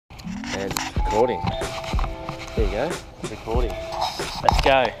recording. There you go. Recording. Let's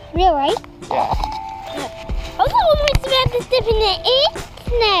go. Really? Yeah. I was almost about to step in the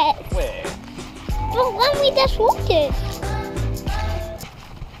internet. Where? The one we just walked to.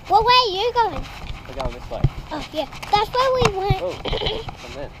 What way are you going? We're going this way. Oh yeah, that's where we went. Oh,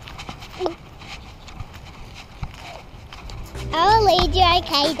 and then. I'll lead you,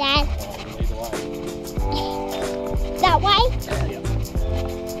 okay, Dad? Oh, you lead the way. That way?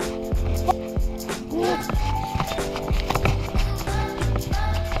 Yeah.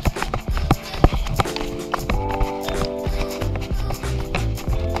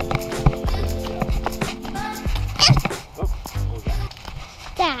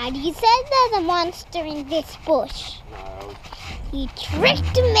 Dad, you said there's a monster in this bush. No. You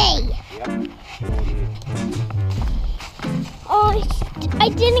tricked me. Yep. Oh, I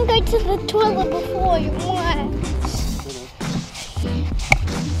didn't go to the toilet before you went.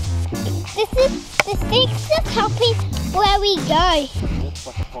 The stick's just helping where we go. Looks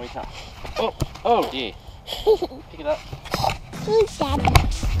like a pointer. Oh dear. Pick it up. Who's Dad?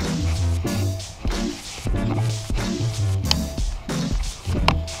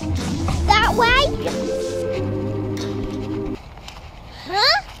 That way? Yep.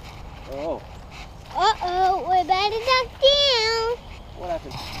 Huh? Oh. Uh-oh, we better duck down. What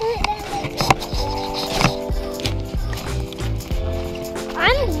happened?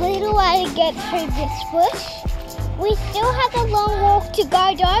 I'm a little way to get through this bush. We still have a long walk to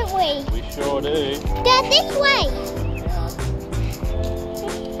go, don't we? We sure do. Dad, this way.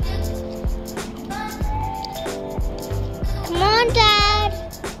 Come on, Dad.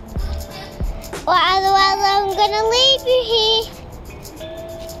 Or otherwise I'm gonna leave you here.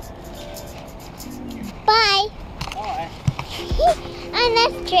 Bye. Bye. I'm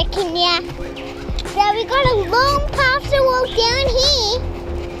not tricking ya. So we got a long path to walk down here.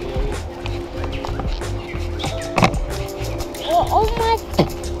 We're almost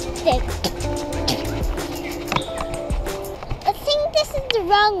there. I think this is the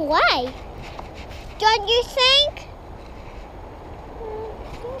wrong way. Don't you think? I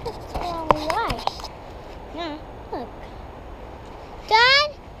think it's the wrong way. No, look. Dad,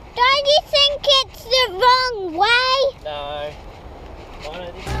 don't you think it's the wrong way? No. Why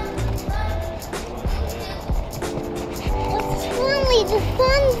don't you? What's funny? The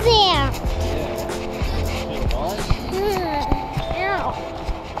sun's there. Ow.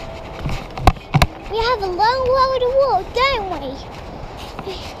 We have a long road to walk, don't we?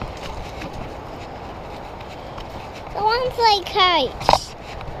 The one's like heights.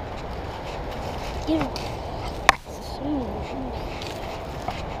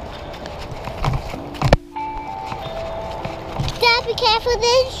 Dad, be careful,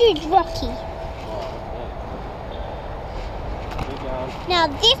 there's huge rocky. Now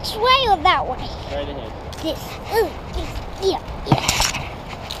this way or that way? Straight ahead. This. Ooh, this. Yeah.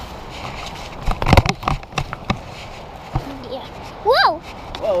 Yeah. Whoa!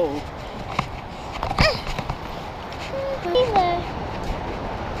 Whoa.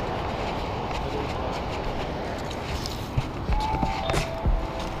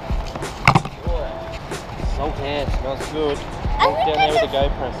 Salt air, smells good. Walk down there with the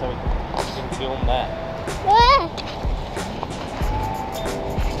GoPro so we can film that. Where?